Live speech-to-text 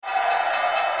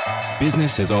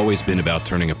Business has always been about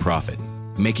turning a profit,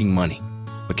 making money.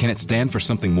 But can it stand for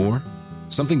something more?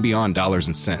 Something beyond dollars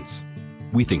and cents?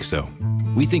 We think so.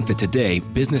 We think that today,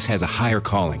 business has a higher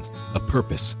calling, a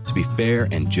purpose to be fair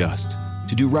and just,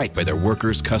 to do right by their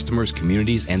workers, customers,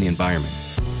 communities, and the environment.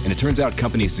 And it turns out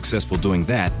companies successful doing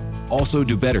that also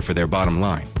do better for their bottom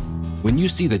line. When you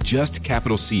see the Just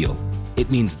Capital seal, it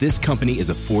means this company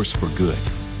is a force for good.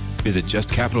 Visit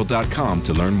justcapital.com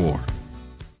to learn more.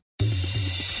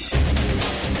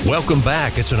 Welcome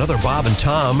back. It's another Bob and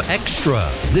Tom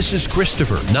Extra. This is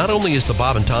Christopher. Not only is the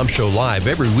Bob and Tom Show live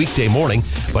every weekday morning,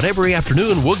 but every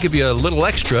afternoon we'll give you a little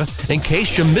extra in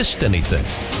case you missed anything.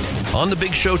 On the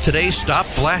big show today, Stop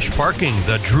Flash Parking,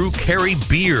 the Drew Carey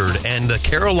Beard, and the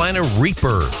Carolina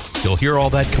Reaper. You'll hear all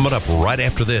that coming up right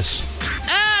after this.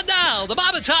 And now, the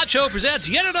Bob and Tom Show presents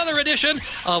yet another edition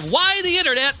of Why the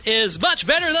Internet is Much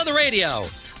Better Than the Radio.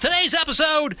 Today's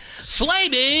episode,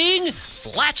 Flaming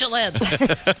Flatulence.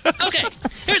 Okay,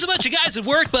 here's a bunch of guys at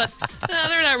work, but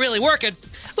they're not really working.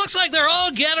 Looks like they're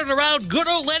all gathered around good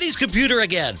old Lenny's computer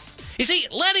again. You see,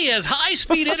 Lenny has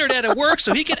high-speed internet at work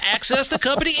so he can access the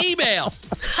company email.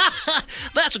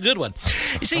 That's a good one.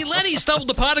 You see, Lenny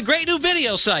stumbled upon a great new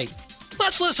video site.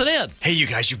 Let's listen in. Hey, you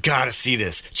guys, you gotta see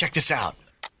this. Check this out.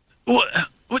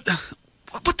 What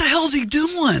the hell's he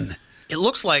doing? It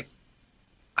looks like...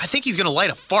 I think he's gonna light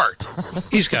a fart.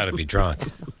 He's got to be drunk.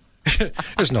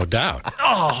 There's no doubt.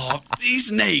 Oh,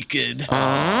 he's naked.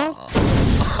 No!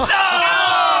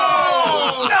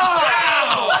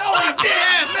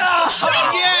 Yes!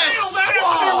 Yes!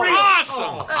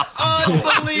 Awesome!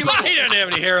 Unbelievable! He doesn't have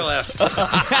any hair left.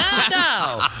 And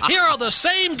now, here are the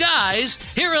same guys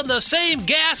hearing the same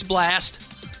gas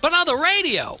blast, but on the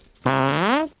radio.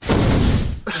 Oh,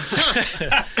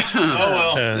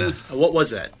 well. What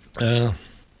was that?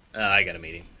 I got a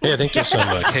meeting. Yeah, I think there's some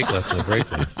cake left in the break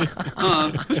room.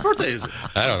 Whose birthday is it?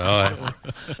 I don't know.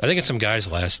 I think it's some guy's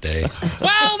last day.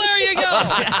 Well, there you go.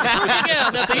 Proof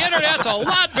again that the internet's a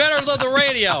lot better than the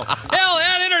radio. Hell,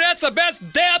 that internet's the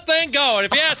best damn thing going,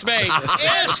 if you ask me.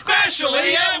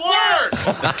 Especially at work!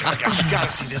 God, guys, you gotta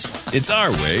see this one. It's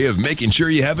our way of making sure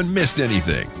you haven't missed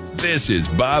anything. This is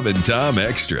Bob and Tom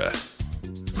Extra.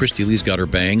 Christy Lee's got her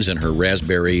bangs and her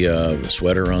raspberry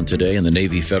sweater on today in the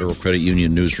Navy Federal Credit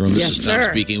Union newsroom. This is Tom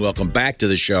speaking. Welcome back to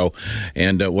the show.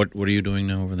 And what are you doing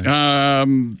now over there?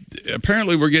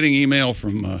 Apparently we're getting email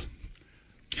from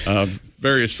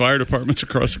various fire departments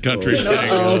across the country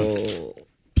saying,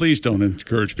 please don't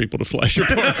encourage people to flash your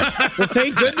park. Well,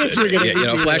 thank goodness we're getting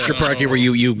flash your parking where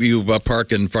you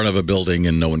park in front of a building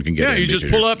and no one can get in. Yeah, you just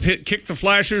pull up, kick the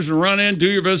flashers and run in, do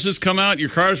your business, come out, your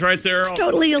car's right there. It's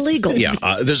totally illegal. Yeah,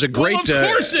 there's a great of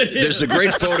course it is. There's a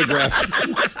great photograph.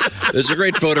 There's a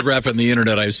great photograph on the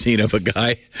internet I've seen of a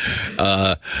guy.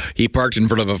 He parked in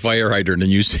front of a fire hydrant,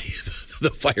 and you see the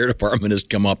fire department has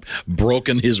come up,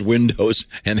 broken his windows,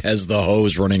 and has the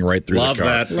hose running right through the car.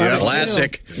 Love that.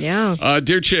 Classic. Yeah.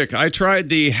 Dear chick, I tried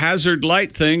the hazard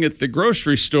light thing at the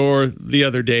grocery store the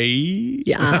other day.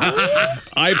 Yeah.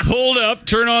 I pulled up,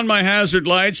 turned on my hazard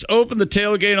lights, opened the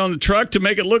tailgate on the truck to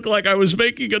make it look like I was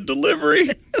making a delivery.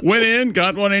 Went in,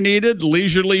 got what I needed,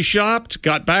 leisurely shopped,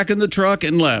 got back in the truck,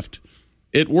 and left.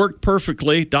 It worked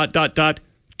perfectly, ...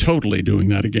 Totally doing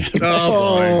that again.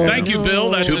 Oh, boy. Thank you,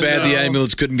 Bill. That's Too bad the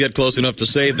ambulance couldn't get close enough to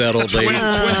save that old lady.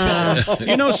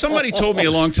 You know, somebody told me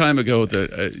a long time ago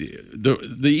that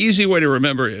the easy way to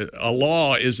remember a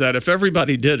law is that if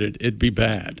everybody did it, it'd be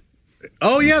bad.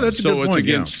 Oh, yeah, that's a good point.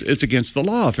 It's against the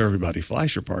law if everybody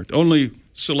flasher parked. Only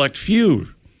select few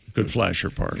could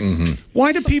flasher park. Mm-hmm.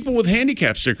 Why do people with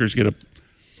handicap stickers get a...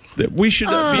 That we should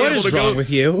be what able is to go wrong with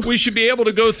you? We should be able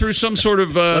to go through some sort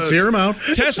of Let's hear him out.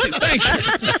 Testing. Thank you.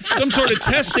 Some sort of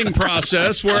testing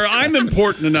process where I'm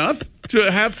important enough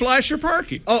to have flasher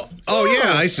parking. Oh,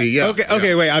 yeah, I see. Yeah.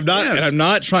 Okay, wait. I'm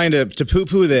not trying to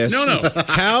poo-poo this. No.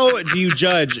 How do you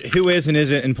judge who is and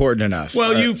isn't important enough?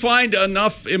 Well, you find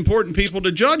enough important people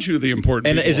to judge who the important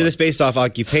and people is are. this based off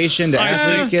occupation? Do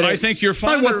athletes get it? I think you're By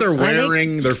fine. what they're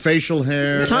wearing, their facial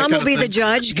hair. Tom will be the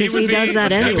judge because he does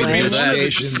that anyway.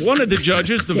 One of the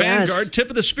judges, the Vanguard, tip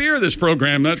of the spear of this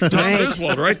program. That Tom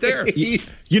Griswold right there.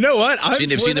 You know what? Have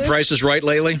you seen The Price is Right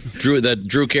lately?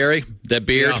 Drew Carey, that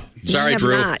beard. Yeah. Sorry,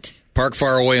 Drew. Not. Park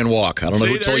far away and walk. I don't know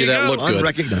who told you that looked good.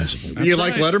 Unrecognizable. You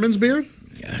like Letterman's beard?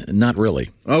 Not really.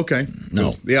 Okay.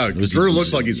 No. Yeah, Drew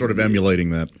looks like he's sort of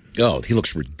emulating that. Oh, he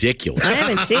looks ridiculous. I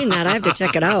haven't seen that. I have to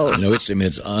check it out. You know, it's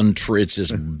untrue. It's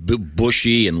just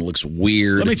bushy and looks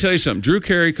weird. Let me tell you something. Drew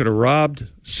Carey could have robbed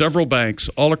several banks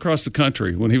all across the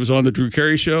country when he was on the Drew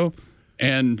Carey Show,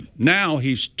 and now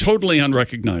he's totally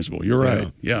unrecognizable. You're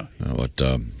right. Yeah.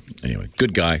 Anyway,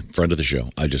 good guy, friend of the show.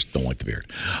 I just don't like the beard.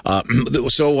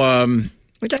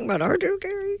 We're talking about our Drew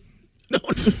Carey? Oh,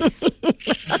 Christ.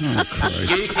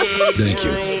 Thank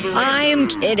you. I'm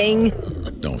kidding.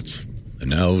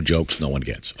 No jokes, no one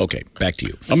gets. Okay, back to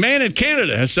you. A man in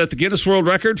Canada has set the Guinness World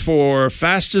Record for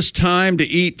fastest time to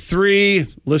eat 3.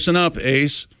 Listen up,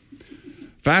 Ace.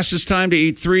 Fastest time to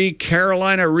eat 3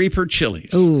 Carolina Reaper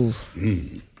chilies. Ooh.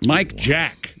 Mike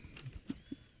Jack.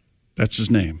 That's his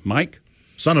name. Mike?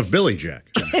 Son of Billy Jack.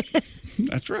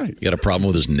 That's right. You got a problem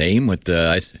with his name?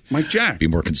 Mike Jack. Be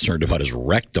more concerned about his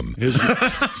rectum.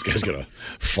 This guy's going to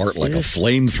fart like a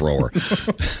flamethrower.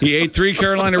 He ate 3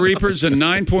 Carolina Reapers in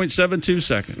 9.72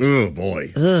 seconds. Oh, boy.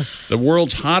 The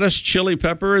world's hottest chili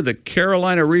pepper, the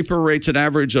Carolina Reaper, rates an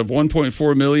average of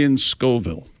 1.4 million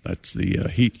Scoville. That's the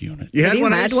heat unit. Have you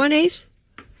had one, Ace?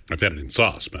 I've had it in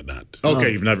sauce, but not.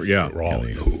 Okay, you've never, raw.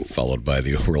 Followed by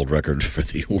the world record for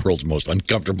the world's most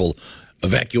uncomfortable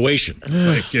evacuation.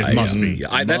 It must be.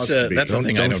 That's a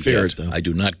thing I don't get. I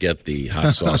do not get the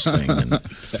hot sauce thing.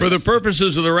 For the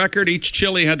purposes of the record, each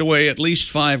chili had to weigh at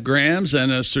least 5 grams,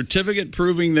 and a certificate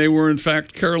proving they were, in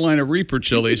fact, Carolina Reaper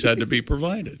chilies had to be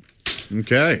provided.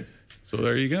 Okay. So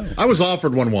there you go. I was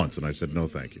offered one once, and I said, no,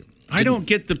 thank you. I don't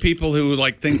get the people who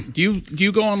think. Do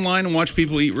you go online and watch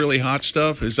people eat really hot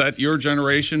stuff? Is that your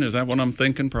generation? Is that what I'm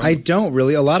thinking? Probably? I don't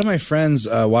really. A lot of my friends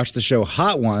watch the show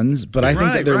Hot Ones, but I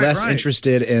think that they're less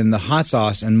interested in the hot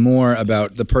sauce and more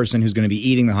about the person who's going to be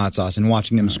eating the hot sauce and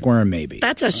watching them squirm. Maybe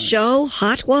that's a show.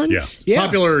 Hot Ones. Yeah.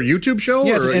 Popular YouTube show.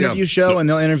 Yeah, it's an interview show, and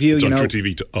they'll interview. It's on True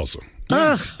TV also.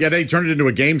 Yeah, they turned it into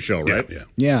a game show, right?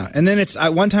 Yeah. And then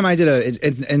one time I did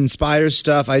it inspires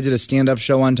stuff. I did a stand-up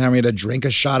show one time where you had to drink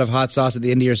a shot of hot sauce at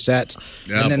the end of your set.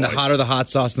 Yeah, and then the hotter the hot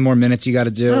sauce, the more minutes you got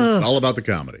to do. All about the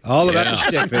comedy. All about the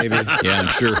shtick, baby. Yeah,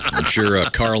 I'm sure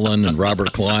Carlin and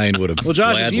Robert Klein would have. Well,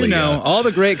 Josh, gladly, as you know, all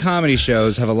the great comedy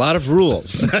shows have a lot of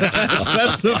rules.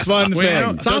 That's the fun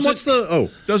thing. Tom,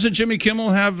 doesn't Jimmy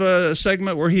Kimmel have a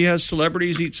segment where he has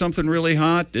celebrities eat something really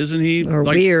hot? Isn't he? Or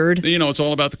weird. It's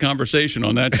all about the conversation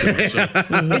on that show.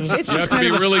 So it's you have to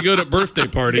be really good at birthday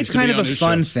parties. It's kind of a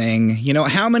fun thing.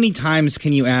 How many times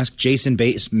can you ask Jason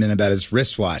Bateman about his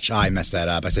wristwatch? I messed that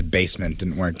up. I said basement,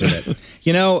 didn't work, did it?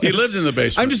 He lived in the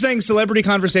basement. I'm just saying celebrity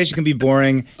conversation can be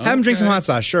boring. Have him drink some hot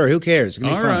sauce. Sure, who cares? It can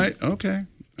be fun. Right, okay.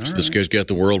 This guy's got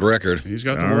the world record. He's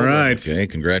got the world record. Okay,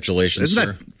 congratulations, Isn't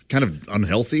sir. that kind of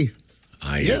unhealthy?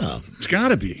 It's got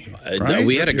to be. Right?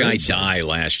 We had a guy die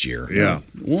last year. Yeah.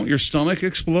 Won't your stomach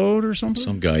explode or something?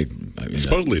 Some guy.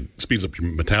 Supposedly it speeds up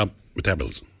your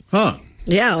metabolism. Huh.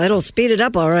 Yeah, it'll speed it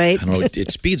up all right. I don't know, it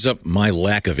speeds up my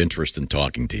lack of interest in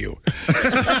talking to you.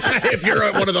 If you're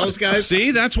one of those guys.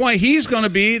 See, that's why he's going to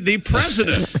be the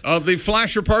president of the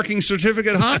Flasher Parking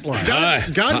Certificate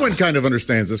Hotline. Godwin kind of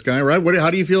understands this guy, right? How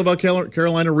do you feel about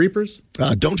Carolina Reapers?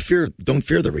 Don't fear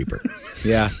the Reaper.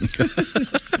 Yeah.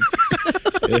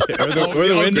 Or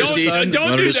the window.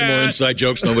 Don't do some more that. inside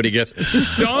jokes nobody gets.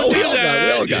 Don't do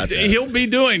that. We all got that. He'll be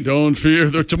doing. Don't fear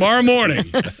tomorrow morning.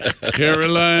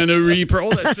 Carolina Reaper. Oh,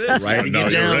 that's it. Writing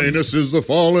it down. Uranus is a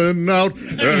falling out.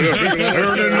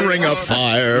 Burning ring of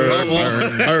fire.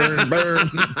 Burn, burn.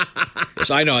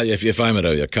 So I know if I'm at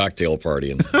a cocktail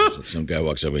party and some guy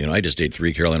walks up, I just ate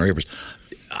 3 Carolina Reapers.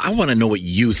 I want to know what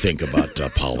you think about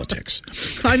politics.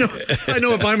 I know.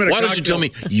 If I'm at Why don't you tell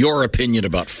me your opinion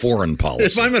about foreign policy?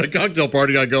 If I'm at a cocktail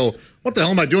party, I go, what the hell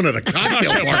am I doing at a cocktail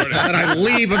party? And I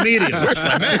leave immediately.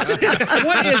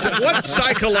 What is it? What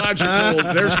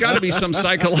psychological? There's got to be some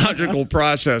psychological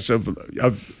process of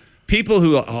people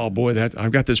who,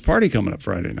 I've got this party coming up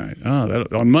Friday night.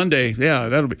 On Monday,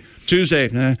 that'll be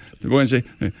Tuesday, Wednesday.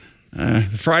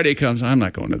 Friday comes, I'm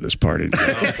not going to this party.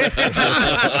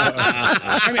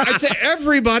 I think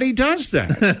everybody does that.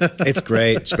 It's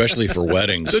great. Especially for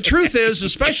weddings. The truth is,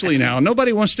 especially now,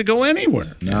 nobody wants to go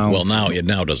anywhere. No. Well, now it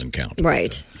doesn't count.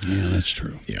 Right. Yeah, that's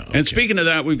true. Yeah. And speaking of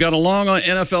that, we've got a long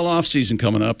NFL offseason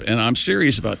coming up, and I'm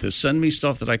serious about this. Send me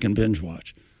stuff that I can binge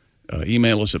watch.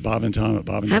 Email us at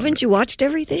bobandtom@bobandtom. Haven't you watched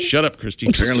everything? Shut up, Christy.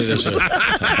 Apparently, there's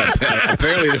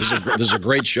a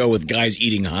great show with guys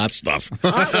eating hot stuff.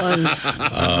 Hot ones.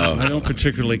 I don't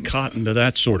particularly cotton to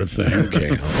that sort of thing.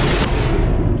 Okay.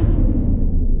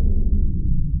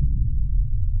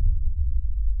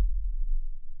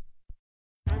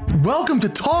 Welcome to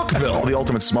Talkville, the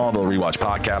ultimate Smallville rewatch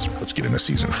podcast. Let's get into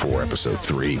season 4, episode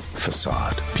 3,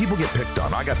 Facade. People get picked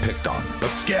on. I got picked on. But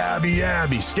Scabby,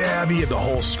 Abby, the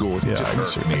whole school. Yeah,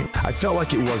 just hurt me. I felt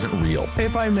like it wasn't real.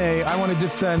 If I may, I want to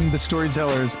defend the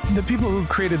storytellers. The people who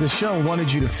created the show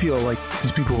wanted you to feel like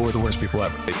these people were the worst people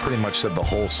ever. They pretty much said the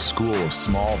whole school of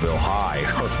Smallville High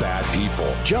are bad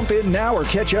people. Jump in now or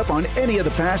catch up on any of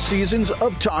the past seasons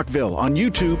of Talkville on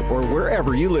YouTube or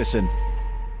wherever you listen.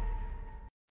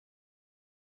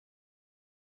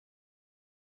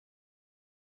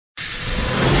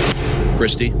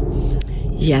 Christy?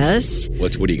 Yes.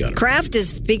 What do you got? Kraft is,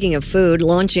 speaking of food,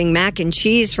 launching mac and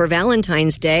cheese for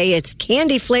Valentine's Day. It's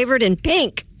candy flavored and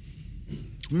pink.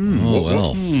 Oh,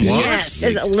 well. Yes,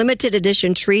 it's a limited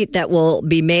edition treat that will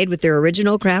be made with their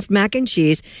original Kraft mac and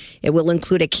cheese. It will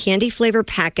include a candy flavor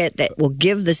packet that will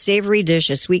give the savory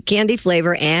dish a sweet candy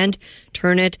flavor and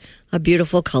turn it a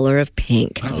beautiful color of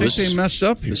pink. I think they messed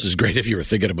up here. This is great if you were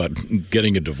thinking about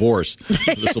getting a divorce.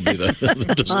 This will be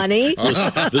the honey.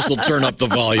 This will turn up the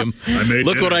volume.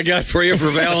 Look what I got for you for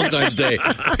Valentine's Day: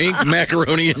 pink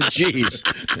macaroni and cheese.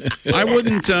 I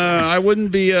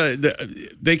wouldn't be.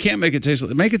 They can't make it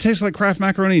taste like Kraft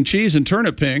macaroni and cheese and turn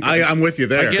it pink. I'm with you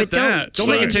there. I get that. Don't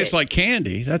make it taste like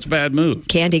candy. That's a bad move.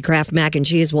 Candy Kraft mac and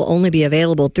cheese will only be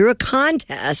available through a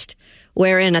contest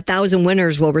wherein 1,000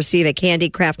 winners will receive a Candy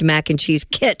Kraft mac and cheese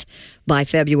kit by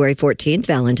February 14th,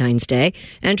 Valentine's Day.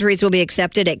 Entries will be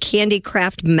accepted at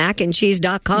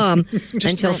candycraftmacandcheese.com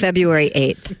until February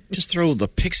 8th. Just throw the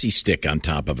pixie stick on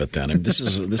top of it then. I mean, this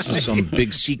is some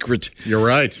big secret. You're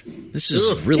right. This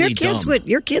is really dumb.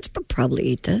 Your kids would probably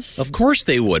eat this. Of course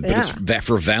they would, but it's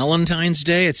for Valentine's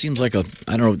Day. It seems like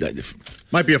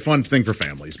might be a fun thing for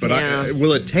families, but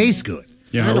will it taste good?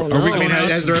 Yeah, I don't know.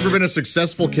 Has there ever been a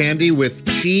successful candy with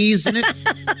cheese in it?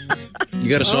 You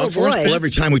got a song for us? Well,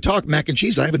 every time we talk mac and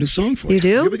cheese, I have a new song for you. You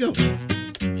do? Here we go.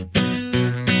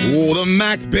 Oh, the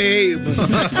Mac babe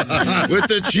with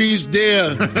the cheese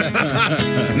dear.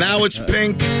 Now it's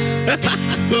pink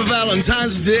for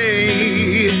Valentine's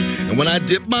Day. And when I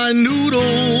dip my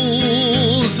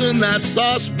noodles in that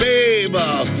sauce, babe,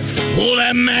 oh,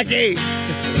 that Mackie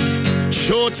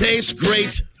sure tastes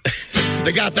great.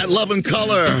 They got that loving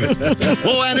color.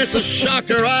 Oh, and it's a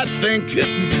shocker, I think.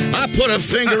 I put a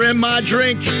finger in my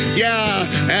drink. Yeah,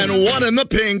 and one in the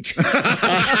pink. I'm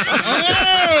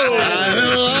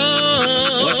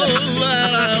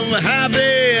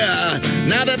happy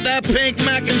now that pink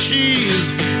mac and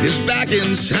cheese is back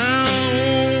in town.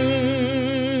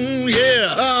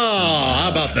 Yeah. Oh, how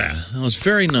about that? That was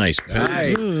very nice,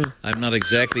 Pat. I'm not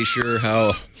exactly sure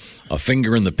how a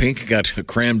finger in the pink got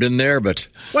crammed in there, but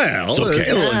well, it's okay.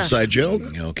 A little inside joke.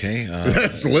 Okay.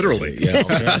 That's literally. Yeah,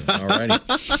 okay. All righty.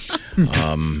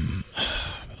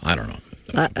 I don't know.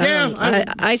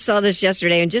 I saw this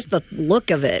yesterday, and just the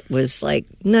look of it was like,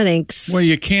 no thanks. Well,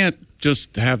 you can't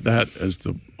just have that as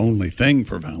the only thing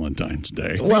for Valentine's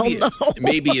Day. Well,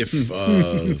 maybe if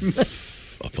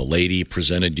a lady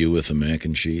presented you with a mac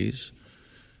and cheese,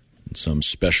 some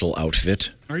special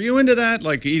outfit. Are you into that?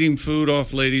 Like eating food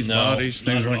off ladies' bodies,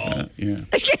 things like that? Yeah.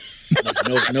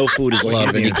 No food is allowed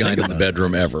of any kind in the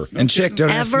bedroom ever. And Chick, don't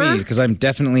ask me, because I'm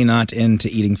definitely not into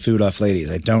eating food off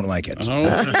ladies. I don't like it. Oh.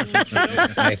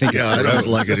 I think it's gross. I don't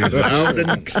like it either. Loud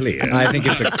and clear. I think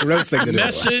it's a gross thing to do.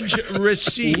 Message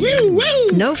received.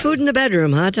 No food in the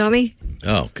bedroom, huh, Tommy?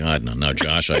 Oh, God, no. Now,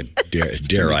 Josh,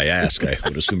 dare I ask, I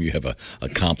would assume you have a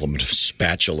complement of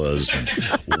spatulas and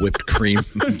whipped cream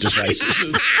devices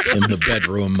in the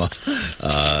bedroom. Is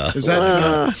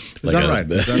that right?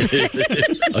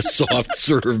 A soft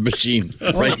serve machine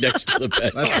right next to the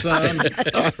bed.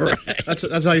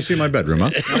 That's how you see my bedroom,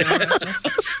 huh?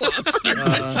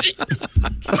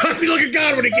 Look at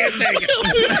God when he gets naked.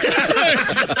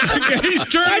 He's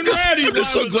turning ready. I'm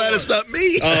just so glad it's not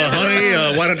me. Honey,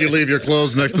 why don't you leave your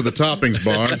clothes next to the toppings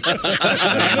bar? The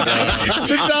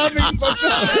toppings bar.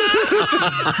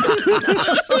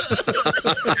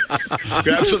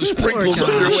 Grab some sprinkles on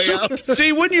your way out.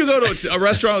 See, wouldn't you go to a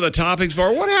restaurant with a toppings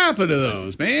bar? What happened to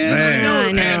those, man? I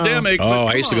know. Pandemic. Oh,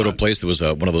 I used to go to a place that was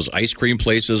one of those ice cream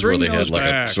places where they had like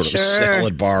a sort of a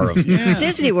salad bar of.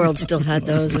 Disney World still had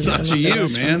those. It's up to you,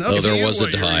 man. Oh, there was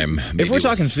a time. If we're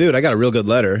talking food, I got a real good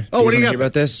letter. Oh, what do you got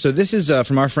about this? So this is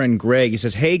from our friend Greg. He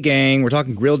says, "Hey gang, we're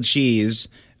talking grilled cheese.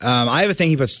 I have a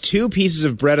thing. He puts 2 pieces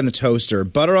of bread in the toaster,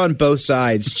 butter on both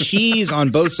sides, cheese on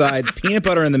both sides, peanut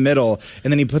butter in the middle,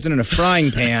 and then he puts it in a frying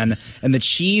pan, and the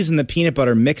cheese and the peanut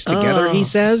butter mix together, he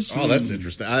says. Oh, that's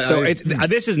interesting.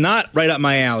 This is not right up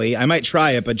my alley. I might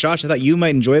try it, but Josh, I thought you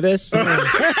might enjoy this.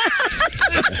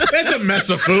 That's a mess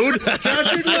of food.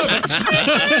 Josh, you'd love it.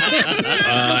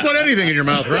 Just put anything in your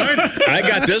mouth, right? I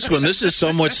got this one. This is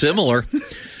somewhat similar.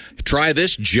 Try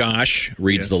this, Josh,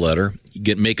 reads the letter.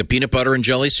 Make a peanut butter and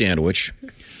jelly sandwich.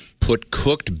 Put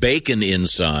cooked bacon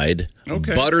inside.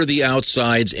 Okay. Butter the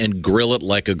outsides and grill it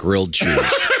like a grilled cheese.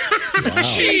 Wow.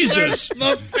 Jesus.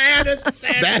 The fattest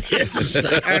sandwich. That is.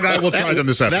 And I will try them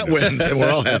this afternoon. That wins, and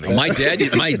we're all happy. My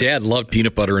dad loved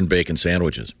peanut butter and bacon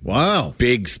sandwiches. Wow.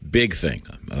 Big thing.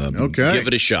 Okay. Give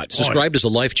it a shot. It's described as a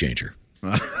life changer.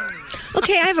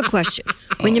 Okay, I have a question.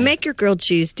 When you make your grilled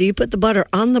cheese, do you put the butter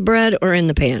on the bread or in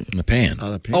the pan? In the pan.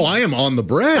 Oh, I am on the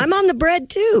bread. I'm on the bread,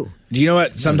 too. Do you know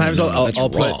what? Sometimes I'll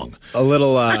wrong. put a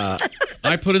little.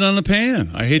 I put it on the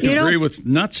pan. I hate to agree with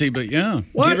Nutsy, but yeah.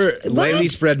 What? Do you ever lightly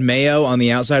spread mayo on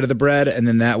the outside of the bread, and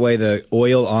then that way the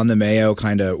oil on the mayo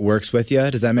kind of works with you?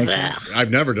 Does that make sense?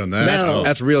 I've never done that.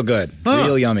 That's real good.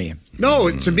 Real yummy. No,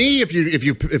 to me,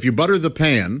 if you butter the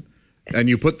pan and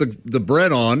you put the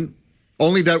bread on,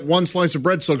 only that one slice of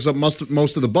bread soaks up most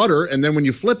of the butter, and then when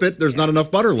you flip it, there's not enough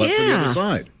butter left for the other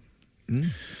side.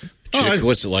 Chick,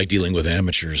 what's it like dealing with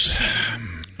amateurs?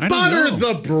 Butter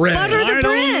the bread. Butter the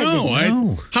bread. I don't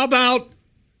know.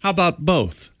 How about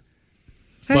both?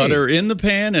 Hey. Butter in the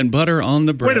pan and butter on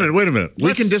the bread. Wait a minute.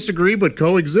 We can disagree but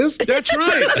coexist? That's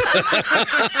right.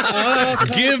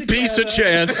 Give peace a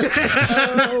chance.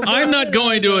 I'm not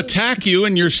going to attack you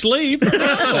in your sleep. Of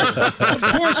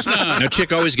course not. Now,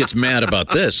 Chick always gets mad about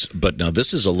this, but now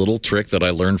this is a little trick that I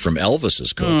learned from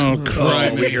Elvis's cook.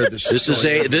 We heard this.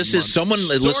 This is someone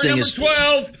listening is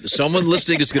 12. Someone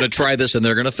listening is going to try this and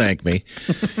they're going to thank me.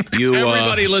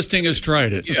 Everybody listening has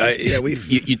tried it.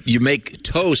 You make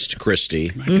toast,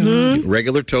 Christy.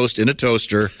 Regular toast in a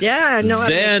toaster. Yeah, no,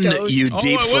 then I make toast. you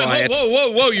deep fry it.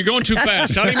 Whoa! You're going too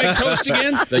fast. How do you make toast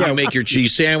again? Then you make your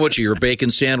cheese sandwich, or your bacon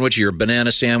sandwich, or your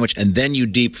banana sandwich, and then you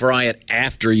deep fry it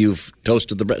after you've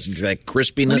toasted the bread. It's that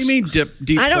crispiness. What do you mean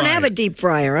deep fry? I don't have a deep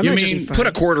fryer. I'm you not mean deep put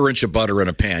a 1/4 inch of butter in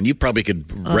a pan? You probably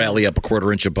could rally up a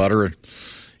 1/4 inch of butter.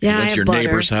 Yeah, went I to have your butter.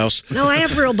 neighbor's house. No, I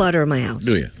have real butter in my house.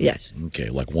 Do you? Yes. Okay,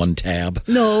 like 1 tab.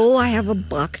 No, I have a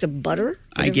box of butter.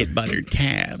 I get buttered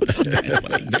tabs.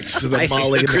 Next to the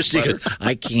Molly. Christy goes,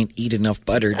 I can't eat enough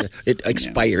butter. It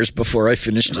expires before I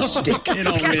finish the stick.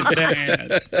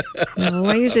 No,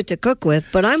 I use it to cook with,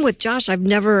 but I'm with Josh. I've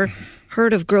never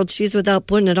heard of grilled cheese without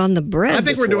putting it on the bread. I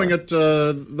think before. we're doing it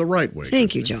the right way.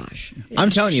 Thank you, Josh.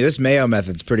 I'm telling you, this mayo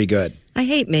method's pretty good. I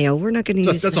hate mayo. We're not going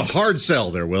to use That's a hard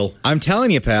sell there, Will. I'm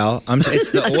telling you, pal.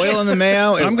 It's the oil and the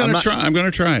mayo. I'm going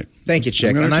to try it. Thank you, Chick.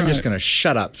 I'm gonna And I'm try just it. going to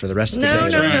shut up for the rest of the No,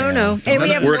 day. no. Hey, we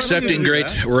have We're more accepting money.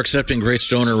 We're accepting great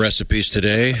stoner recipes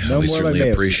today. No we more certainly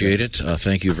mayo appreciate it.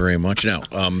 Thank you very much. Now,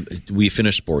 we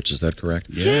finished sports. Is that correct?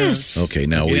 Yes. Okay.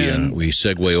 Now we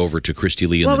segue over to Christy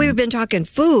Lee. Well, we've been talking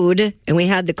food, and we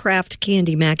had the Kraft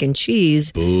Candy Mac and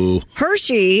Cheese. Boo.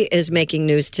 Hershey is making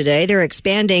news today. They're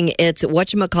expanding its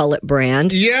whatchamacallit brand.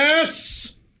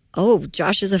 Yes! Oh,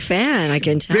 Josh is a fan, I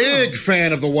can tell. Big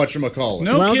fan of the whatchamacallit.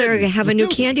 Well, they have a new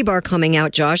candy bar coming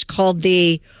out, Josh, called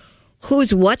the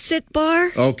Who's What's It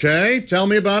bar? Okay, tell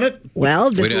me about it.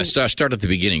 Well, Wait, I start at the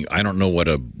beginning. I don't know what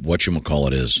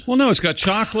whatchamacallit is. Well, no, it's got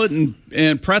chocolate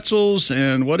and pretzels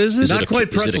and what is it? Not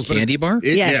quite pretzels, Is it a candy bar?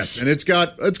 Yes, and it's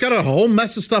got a whole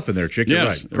mess of stuff in there, Chick. You're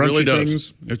Yes, right. it really Crunchy does.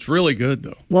 things. It's really good,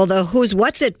 though. Well, the Who's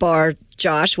What's It bar,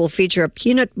 Josh, will feature a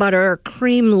peanut butter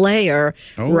cream layer,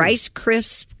 Rice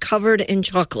Crisp covered in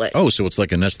chocolate. Oh, so it's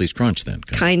like a Nestle's Crunch then.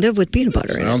 Kind of with peanut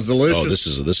butter in it. Sounds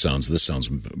delicious. Oh, this sounds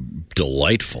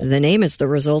delightful. The name is the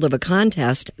result of a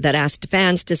contest that asked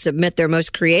fans to submit their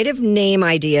most creative name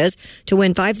ideas to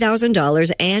win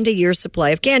 $5,000 and a year's supply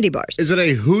of candy bars. Is it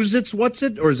a Who's It's What's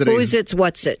It, or is it Who's It's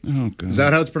What's It? Oh, God. Is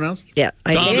that how it's pronounced? Yeah,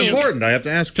 I Tom, think. It's important. I have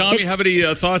to ask. Tom, you have any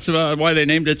thoughts about why they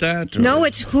named it that? Or? No,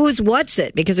 it's Who's What's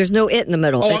It because there's no it in the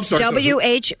middle. Oh, I'm it's sorry.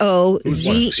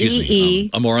 WHOZEE.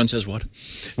 A moron says what?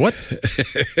 What?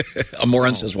 A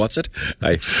moron says what's it?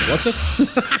 What's it?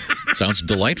 Sounds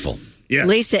delightful. Yeah.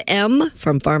 Lisa M.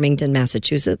 from Farmington,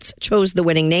 Massachusetts, chose the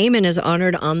winning name and is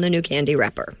honored on the new candy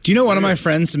wrapper. Do you know one of my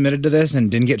friends submitted to this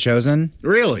and didn't get chosen?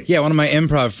 Really? Yeah, one of my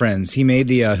improv friends. He made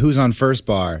the Who's on First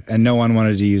bar, and no one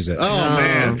wanted to use it. Oh,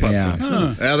 man.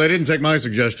 Yeah. Yeah, they didn't take my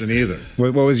suggestion either.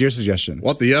 What was your suggestion?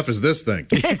 What the F is this thing?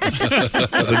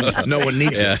 No one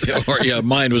needs it.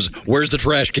 Mine was, where's the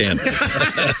trash can?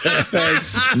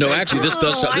 Thanks. No, actually, this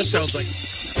sounds like...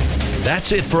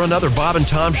 That's it for another Bob and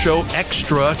Tom Show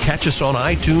Extra. Catch us on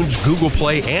iTunes, Google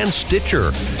Play, and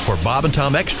Stitcher. For Bob and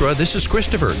Tom Extra, this is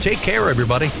Christopher. Take care,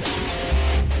 everybody.